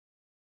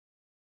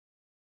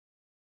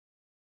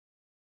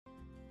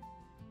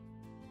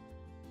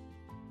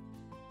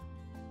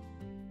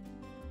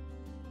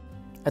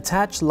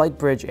Attach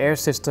Lightbridge air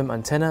system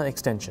antenna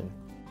extension.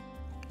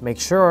 Make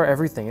sure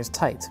everything is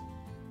tight.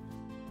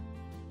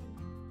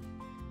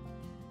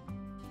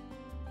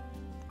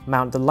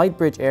 Mount the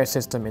Lightbridge air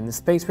system in the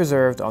space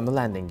reserved on the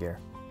landing gear.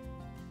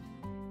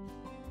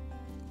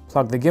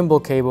 Plug the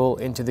gimbal cable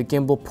into the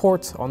gimbal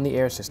port on the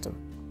air system.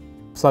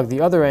 Plug the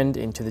other end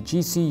into the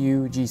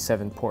GCU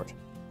G7 port.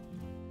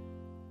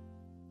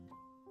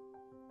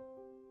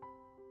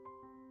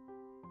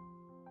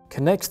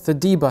 Connect the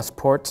D-bus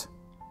port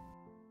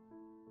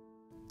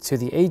to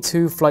the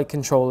A2 Flight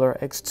Controller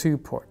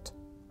X2 port.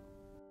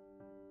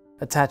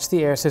 Attach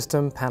the air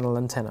system panel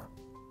antenna.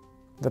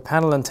 The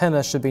panel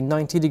antenna should be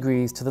 90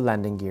 degrees to the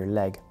landing gear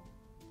leg.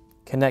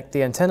 Connect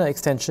the antenna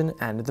extension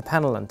and the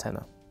panel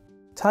antenna.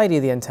 Tidy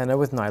the antenna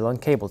with nylon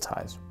cable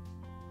ties.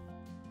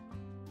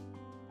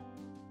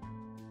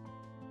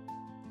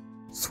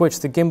 Switch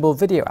the gimbal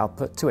video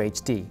output to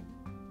HD.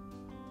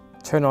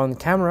 Turn on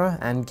camera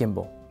and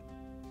gimbal.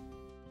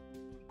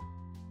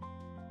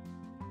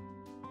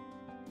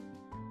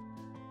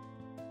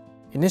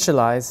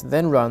 Initialize,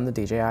 then run the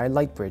DJI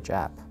Lightbridge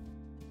app.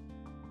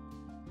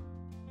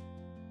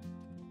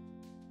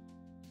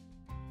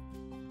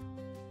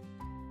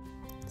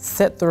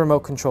 Set the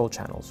remote control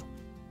channels.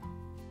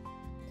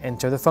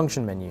 Enter the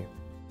function menu.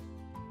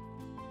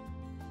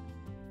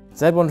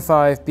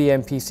 Z15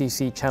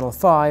 BMPCC channel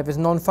 5 is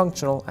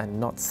non-functional and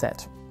not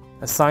set.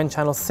 Assign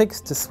channel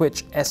 6 to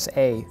switch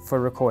SA for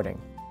recording.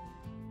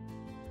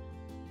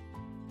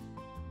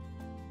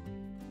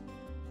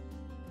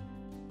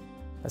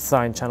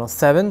 Assign channel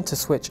 7 to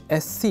switch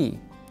SC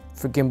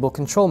for gimbal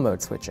control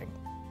mode switching.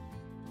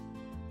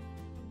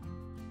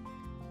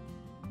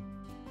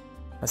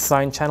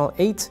 Assign channel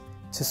 8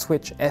 to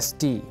switch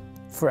SD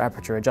for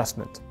aperture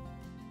adjustment.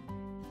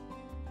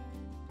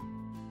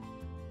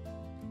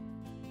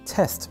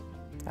 Test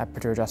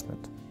aperture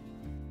adjustment.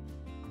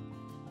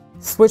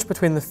 Switch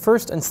between the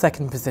first and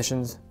second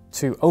positions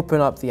to open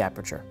up the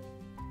aperture.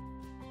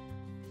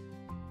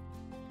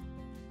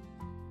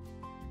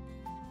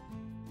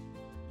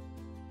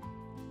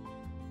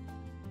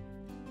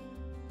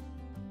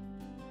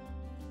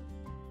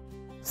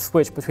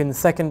 Switch between the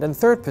second and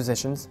third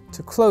positions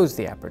to close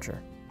the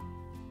aperture.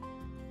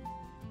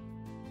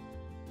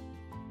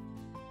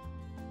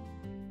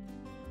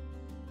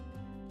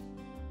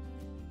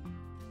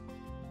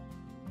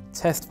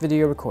 Test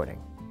video recording.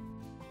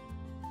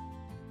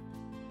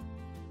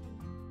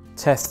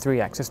 Test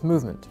 3-axis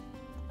movement.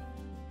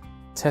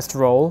 Test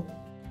roll.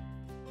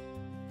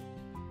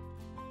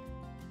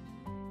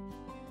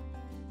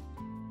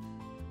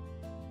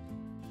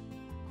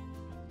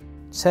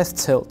 Test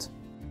tilt.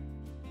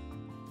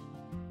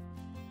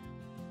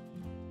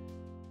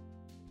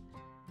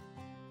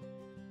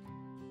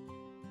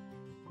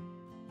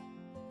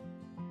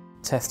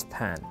 Test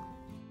pan.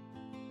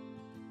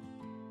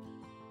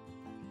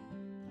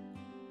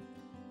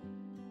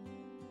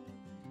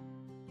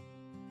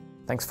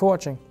 Thanks for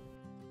watching.